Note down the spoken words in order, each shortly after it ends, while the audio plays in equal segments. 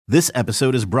This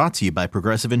episode is brought to you by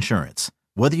Progressive Insurance.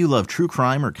 Whether you love true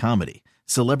crime or comedy,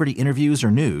 celebrity interviews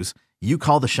or news, you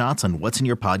call the shots on what's in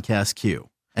your podcast queue.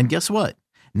 And guess what?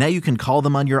 Now you can call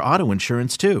them on your auto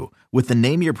insurance too with the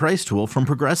Name Your Price tool from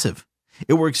Progressive.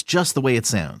 It works just the way it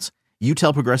sounds. You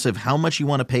tell Progressive how much you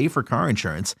want to pay for car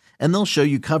insurance, and they'll show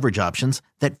you coverage options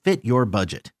that fit your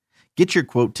budget. Get your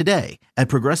quote today at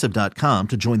Progressive.com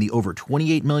to join the over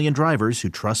 28 million drivers who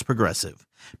trust Progressive.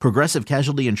 Progressive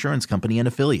Casualty Insurance Company and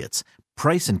Affiliates.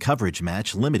 Price and coverage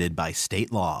match limited by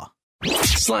state law.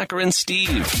 Slacker and Steve.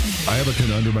 I have a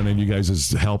conundrum. I need you guys'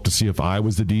 help to see if I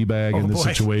was the D-bag in this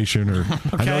situation. Or okay.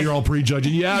 I know you're all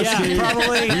prejudging. Yeah, Steve,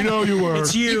 probably. We know you were.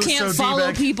 It's you. You can't so follow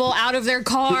D-bag. people out of their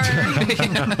car.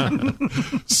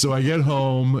 So I get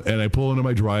home and I pull into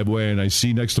my driveway and I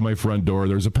see next to my front door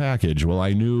there's a package. Well,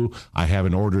 I knew I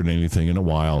haven't ordered anything in a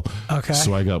while. Okay.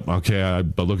 So I go, I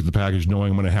look at the package knowing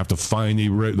I'm going to have to find the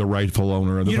rightful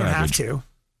owner of the package. You don't have to.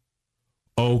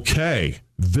 Okay.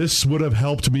 This would have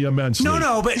helped me immensely.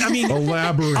 No, but I mean...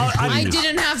 Elaborate, I please.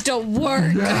 didn't have to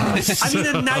work. Yes. I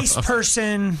mean, a nice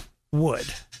person would.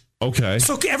 Okay.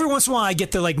 So every once in a while, I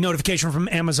get the notification from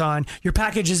Amazon, your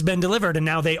package has been delivered, and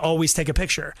now they always take a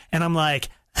picture. And I'm like,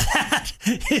 that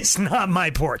is not my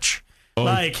porch.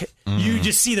 You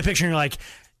just see the picture and you're like,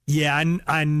 yeah,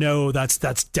 I know that's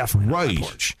definitely not my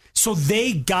porch. So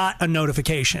they got a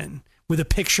notification with a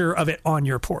picture of it on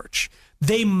your porch.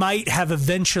 They might have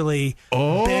eventually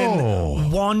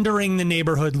been wandering the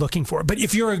neighborhood looking for it. But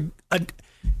if you're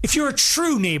a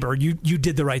true neighbor, you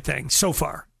did the right thing so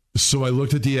far. So I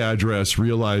looked at the address,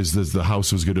 realized that the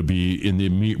house was going to be in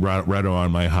the right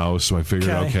on my house. So I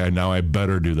figured, okay, now I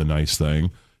better do the nice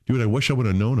thing. Dude, I wish I would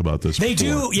have known about this They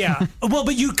before. do, yeah. Well,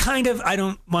 but you kind of, I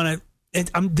don't want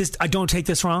to, I don't take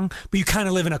this wrong, but you kind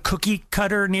of live in a cookie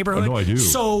cutter neighborhood. Oh, no, I do.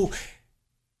 So,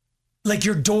 like,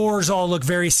 your doors all look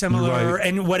very similar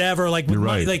and whatever. Like,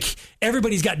 like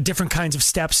everybody's got different kinds of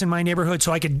steps in my neighborhood,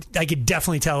 so I could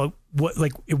definitely tell what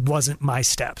it wasn't my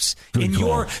steps. Good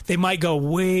call. They might go,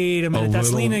 wait a minute,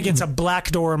 that's leaning against a black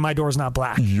door, and my door's not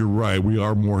black. You're right. We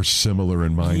are more similar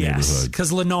in my Yes, neighborhood.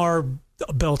 because Lennar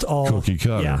built all cookie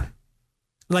cutter. Yeah.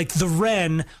 Like the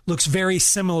Wren looks very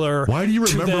similar. Why do you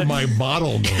remember my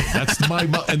model name? That's my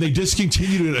and they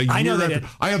discontinued it a year I know they after. did.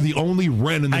 I have the only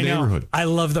Wren in the neighborhood. I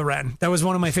love the Wren. That was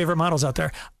one of my favorite models out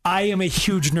there. I am a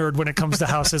huge nerd when it comes to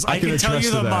houses. I can tell you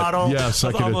the model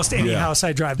of almost any house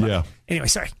I drive by. Yeah. Anyway,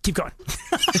 sorry. Keep going.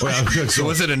 So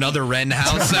was it another Wren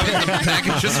house? That was the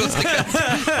package was supposed to get?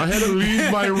 I had to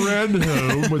leave my Wren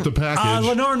home with the package.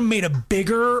 Lennar made a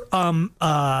bigger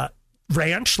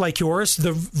ranch like yours.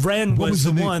 The Wren was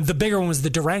the one. The bigger one was the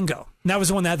Durango. And that was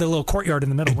the one that had the little courtyard in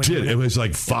the middle. It was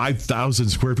like 5,000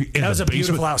 square feet. That was a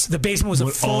beautiful house. The basement was a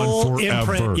full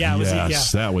imprint. Yeah,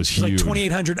 that was huge. Like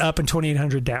 2,800 up and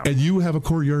 2,800 down. And you have a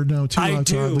courtyard now too. I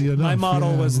do. My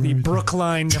model was the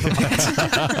Brookline. Never mind.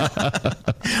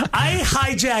 I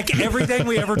hijack everything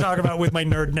we ever talk about with my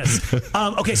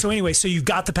nerdness. Okay, so anyway, so you've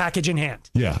got the package in hand.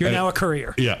 Yeah, you're now a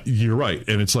courier. Yeah, you're right.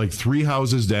 And it's like 3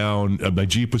 houses down. My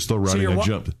Jeep was still running. I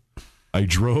jumped. I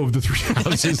drove the 3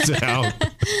 houses down.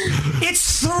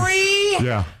 It's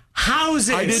 3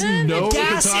 houses. I didn't know.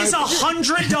 Gas is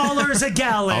 $100 a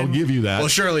gallon. I'll give you that. Well,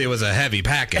 surely it was a heavy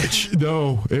package.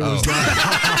 No, it was not.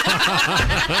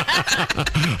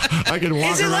 I can walk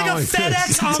around. Is it like a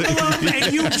FedEx envelope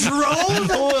and you drove?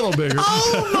 A little bigger.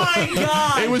 Oh my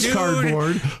God. It was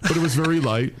cardboard, but it was very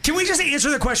light. Can we just answer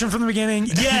the question from the beginning?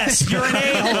 Yes, you're an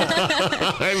a-hole.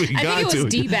 I think it was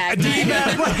D-bag.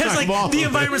 It's like the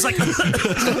environment's like,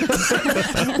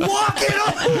 walk it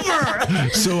over.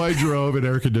 So I drove in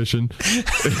air conditioned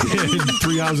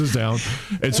 3 houses down.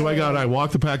 And so I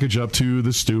walked the package up to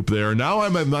the stoop there. Now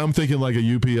I'm thinking like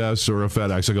a UPS or a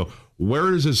FedEx. I go,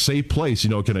 where is a safe place?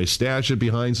 Can I stash it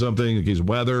behind something in case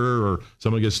weather or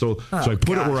someone gets stolen? So I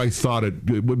put it where I thought it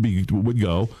would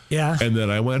go. Yeah. And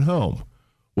then I went home.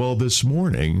 Well, this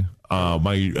morning,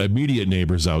 my immediate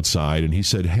neighbor's outside, and he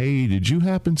said, hey, did you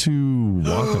happen to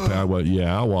walk the path? Well,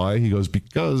 yeah, why? He goes,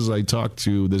 because I talked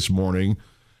to this morning,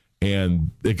 and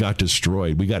it got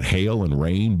destroyed. We got hail and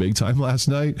rain big time last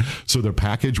night. So the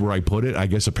package where I put it, I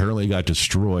guess apparently got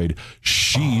destroyed.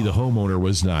 The homeowner,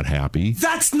 was not happy.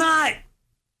 That's not.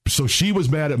 So she was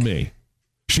mad at me.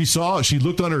 She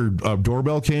looked on her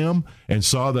doorbell cam and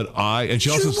saw that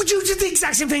would you do the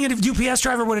exact same thing a UPS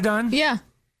driver would have done? Yeah.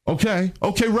 Okay,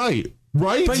 right.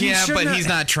 But he's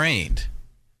not trained.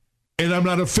 And I'm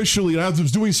not officially, I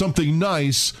was doing something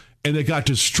nice, and it got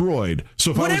destroyed.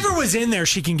 So if whatever was in there,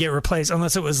 she can get replaced,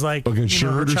 unless it was like a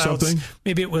shirt her or child's- something.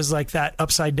 Maybe it was like that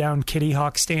upside down Kitty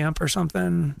Hawk stamp or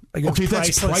something. Like a Okay,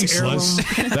 that's priceless. heirloom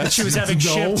that That's she was having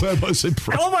shipped. that wasn't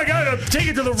priceless. Oh my God! I'm taking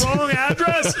it to the wrong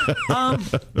address.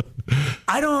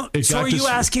 I don't. It So got are you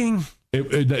asking?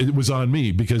 It was on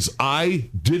me because I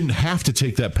didn't have to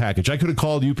take that package. I could have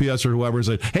called UPS or whoever and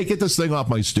said, "Hey, get this thing off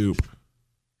my stoop."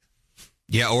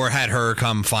 Yeah, or had her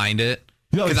come find it.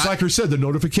 Yeah, it's like her said, the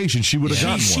notification, she would have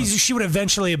gotten one. She would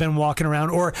eventually have been walking around,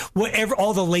 or whatever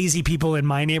all the lazy people in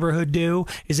my neighborhood do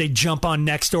is they jump on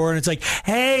Nextdoor and it's like,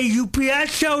 "Hey,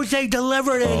 UPS shows they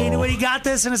delivered it. Anybody got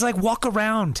this?" And it's like, walk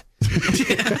around,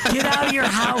 get out of your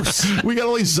house. We got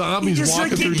all these zombies You just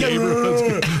walking like through get- neighborhoods,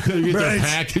 they get their Right.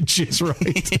 packages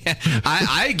right.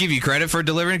 I give you credit for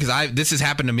delivering because this has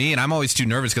happened to me, and I'm always too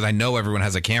nervous because I know everyone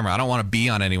has a camera. I don't want to be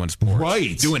on anyone's porch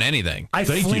Right. doing anything. I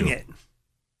Thank fling you. it.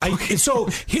 So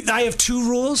I have two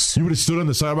rules. You would have stood on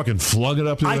the sidewalk and flung it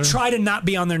up there. I try to not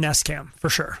be on their Nest Cam for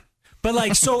sure. But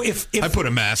like, so if I put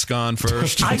a mask on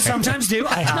first. I sometimes do.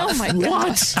 I have. Oh my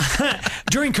God.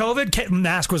 During COVID,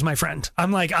 mask was my friend.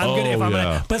 I'm like, I'm good if I'm yeah.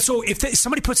 gonna. But so if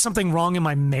somebody puts something wrong in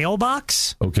my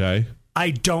mailbox, Okay.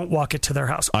 I don't walk it to their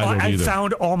house. I don't either.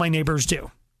 found all my neighbors do.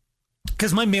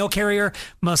 Because my mail carrier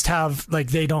must have,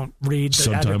 like, they don't read the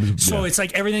Sometimes, address. So yeah. it's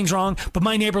like everything's wrong. But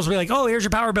my neighbors will be like, "Oh, here's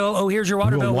your power bill. Oh, here's your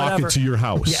water We'll bill, walk whatever." it to your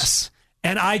house. Yes.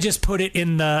 And I just put it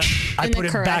in the, I In put the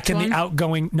it back correct in one? the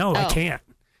outgoing. No, I Oh. can't.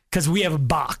 Because we have a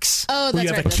box. Oh, we that's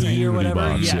have right, a that's key right. or Community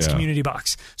whatever. box, Yes, yeah. community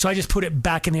box. So I just put it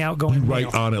back in the outgoing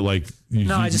Right mail. on it like...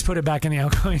 No, I just put it back in the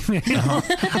outgoing mail.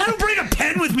 I don't bring a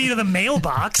pen with me to the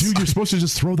mailbox. Dude, you're supposed to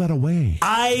just throw that away.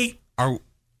 I Are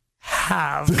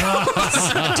have.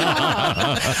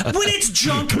 When it's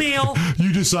junk mail,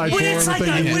 You decide when for it's like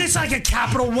everything. when it's like a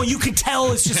Capital One, you can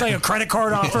tell it's just like a credit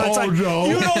card offer. It's Oh, like, no.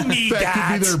 you don't need That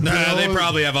that. could be their no, they bill.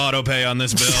 probably have auto pay on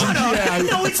this bill. Yeah,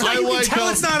 No, it's not. You can tell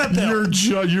how it's not a bill.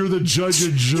 You're the judge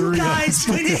and jury. You guys,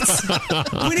 when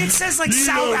it says like You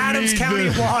South don't Adams need County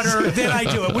this. Water, then I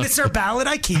do it. When it's their ballot,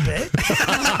 I keep it.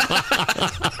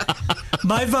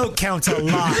 My vote counts a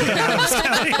lot in Adams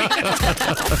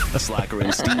County. Slacker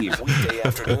and Steve, weekday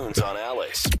afternoons on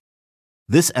Alice.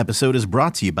 This episode is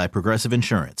brought to you by Progressive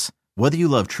Insurance. Whether you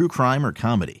love true crime or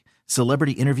comedy,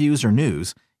 celebrity interviews or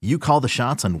news, you call the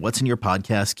shots on what's in your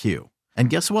podcast queue. And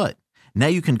guess what? Now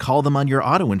you can call them on your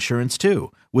auto insurance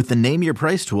too with the Name Your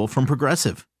Price tool from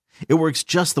Progressive. It works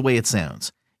just the way it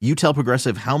sounds. You tell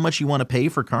Progressive how much you want to pay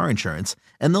for car insurance,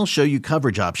 and they'll show you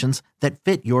coverage options that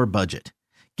fit your budget.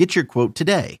 Get your quote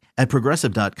today at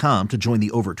Progressive.com to join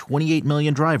the over 28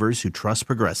 million drivers who trust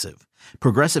Progressive.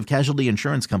 Progressive Casualty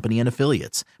Insurance Company and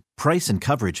Affiliates. Price and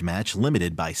coverage match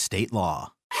limited by state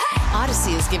law.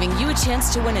 Odyssey is giving you a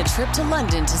chance to win a trip to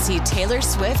London to see Taylor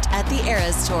Swift at the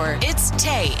Eras Tour. It's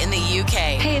Tay in the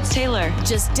UK. Hey, it's Taylor.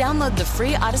 Just download the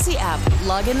free Odyssey app,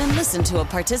 log in and listen to a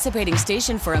participating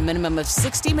station for a minimum of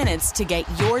 60 minutes to get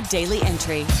your daily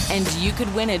entry. And you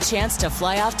could win a chance to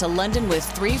fly off to London with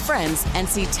 3 friends and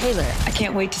see Taylor. I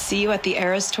can't wait to see you at the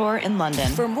Eras Tour in London.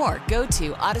 For more, go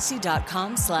to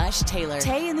odyssey.com/Taylor.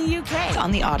 Tay in the UK.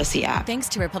 On the Odyssey app. Thanks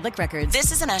to Republic Records.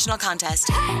 This is a national contest.